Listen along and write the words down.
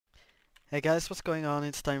Hey guys, what's going on?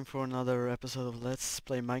 It's time for another episode of Let's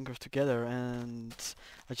Play Minecraft Together, and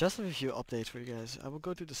I just have a few updates for you guys. I will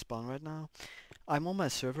go to the spawn right now. I'm on my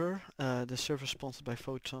server. The server is sponsored by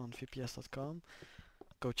photonvps.com.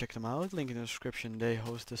 Go check them out. Link in the description. They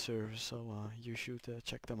host the server, so you should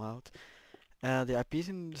check them out. The IP is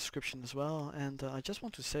in the description as well, and I just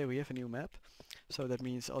want to say we have a new map. So that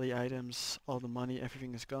means all the items, all the money,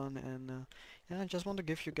 everything is gone, and yeah, I just want to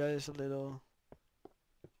give you guys a little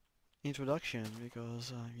introduction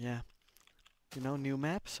because yeah, you know, new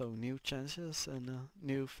map, so new chances and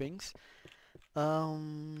new things.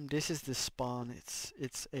 This is the spawn.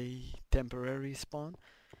 It's a temporary spawn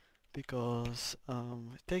because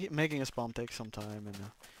making a spawn takes some time, and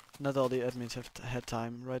not all the admins have had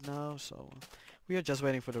time right now. So we are just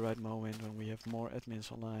waiting for the right moment when we have more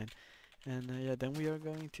admins online, and yeah, then we are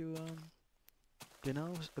going to you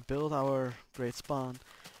know, build our great spawn.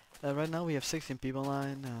 Right now we have 16 people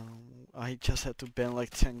online. I just had to ban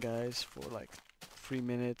like 10 guys for like 3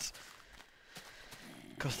 minutes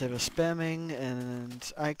because they were spamming,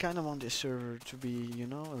 and I kind of want this server to be, you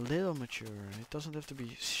know, a little mature. It doesn't have to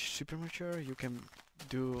be super mature. You can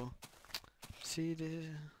do, see this,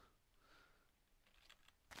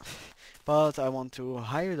 but I want to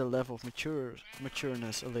higher the level of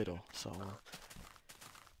matureness a little. So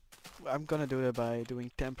I'm gonna do that by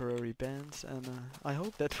doing temporary bans, and I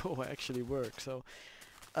hope that will actually work. So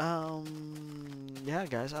yeah,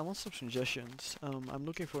 guys, I want some suggestions. I'm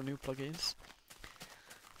looking for new plugins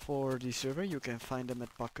for the server. You can find them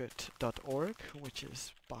at bucket.org, which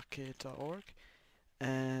is bucket.org,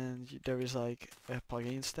 and there is like a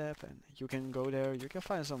plugins tab, and you can go there. You can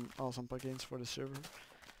find some awesome plugins for the server.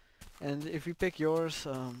 And if you pick yours,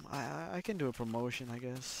 I can do a promotion, I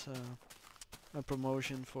guess. A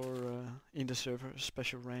promotion for in the server,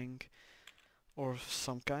 special rank or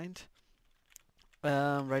some kind.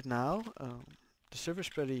 Right now, the server is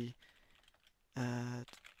pretty uh,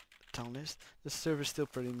 town list. The server is still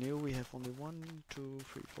pretty new. We have only 1, 2,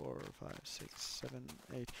 3, 4, 5, 6, 7,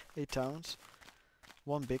 8 towns.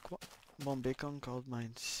 One big one called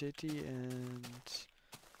Mine City, and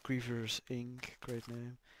Grievers Inc. Great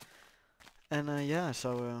name. And yeah,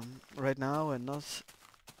 so right now, and not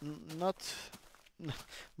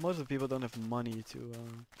most of the people don't have money to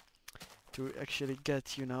actually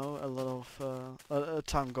get, you know, a lot of a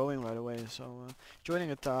town going right away. So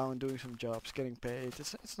joining a town, doing some jobs, getting paid,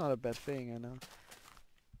 it's not a bad thing, and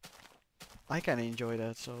I kind of enjoy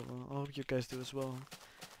that. So I hope you guys do as well.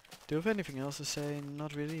 Do you have anything else to say?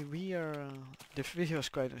 Not really. We are the video is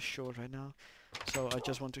quite short right now, so I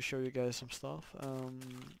just want to show you guys some stuff.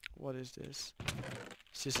 What is this?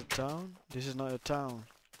 Is this a town? This is not a town.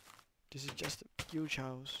 This is just a huge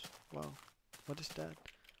house. Wow. What is that?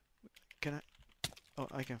 Can I? Oh,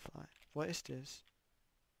 I can fly. What is this?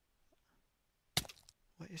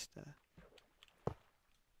 What is that?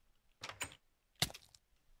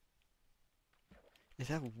 Is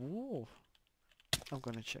that a wolf? I'm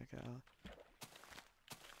gonna check it out.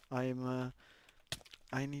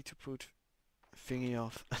 I need to put thingy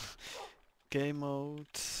off. Game mode.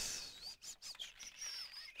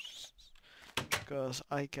 Because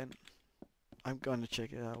I'm gonna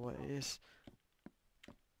check it out what it is.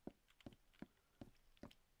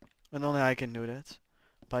 And only I can do that.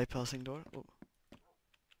 Bypassing door. Oh.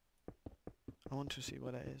 I want to see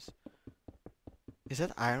what that is. Is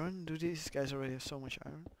that iron? Do these guys already have so much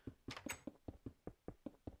iron?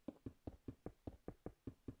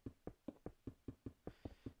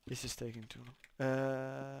 This is taking too long.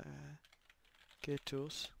 Okay,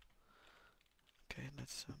 tools. Okay,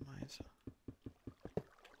 let's mine some.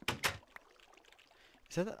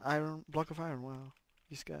 Is that an iron block of iron? Wow,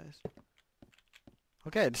 these guys.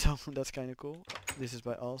 Okay, so that's kind of cool. This is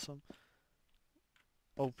by awesome.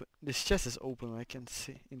 Open. This chest is open. I can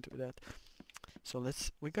see into that. So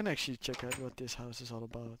we're gonna actually check out what this house is all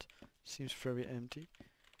about. Seems very empty,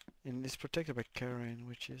 and it's protected by Karen,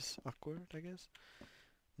 which is awkward, I guess.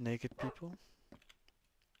 Naked people.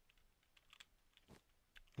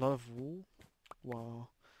 A lot of wool. Wow.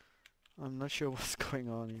 I'm not sure what's going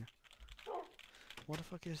on here. What the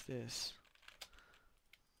fuck is this?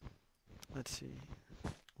 Let's see.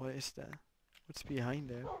 What is that? What's behind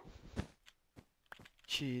there?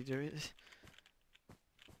 Gee, there is.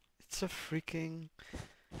 It's a freaking.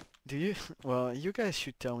 Do you? Well, you guys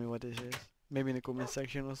should tell me what this is. Maybe in the comment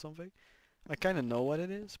section or something. I kind of know what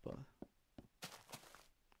it is, but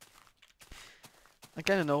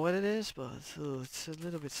it's a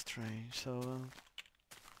little bit strange. So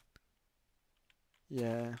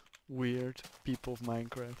yeah, weird people of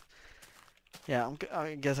Minecraft. yeah,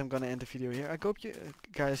 I guess I'm gonna end the video here. I hope you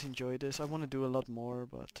guys enjoyed this. I want to do a lot more,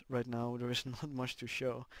 but right now there is not much to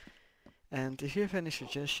show. And if you have any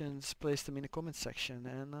suggestions, place them in the comment section,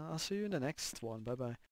 and I'll see you in the next one. Bye bye.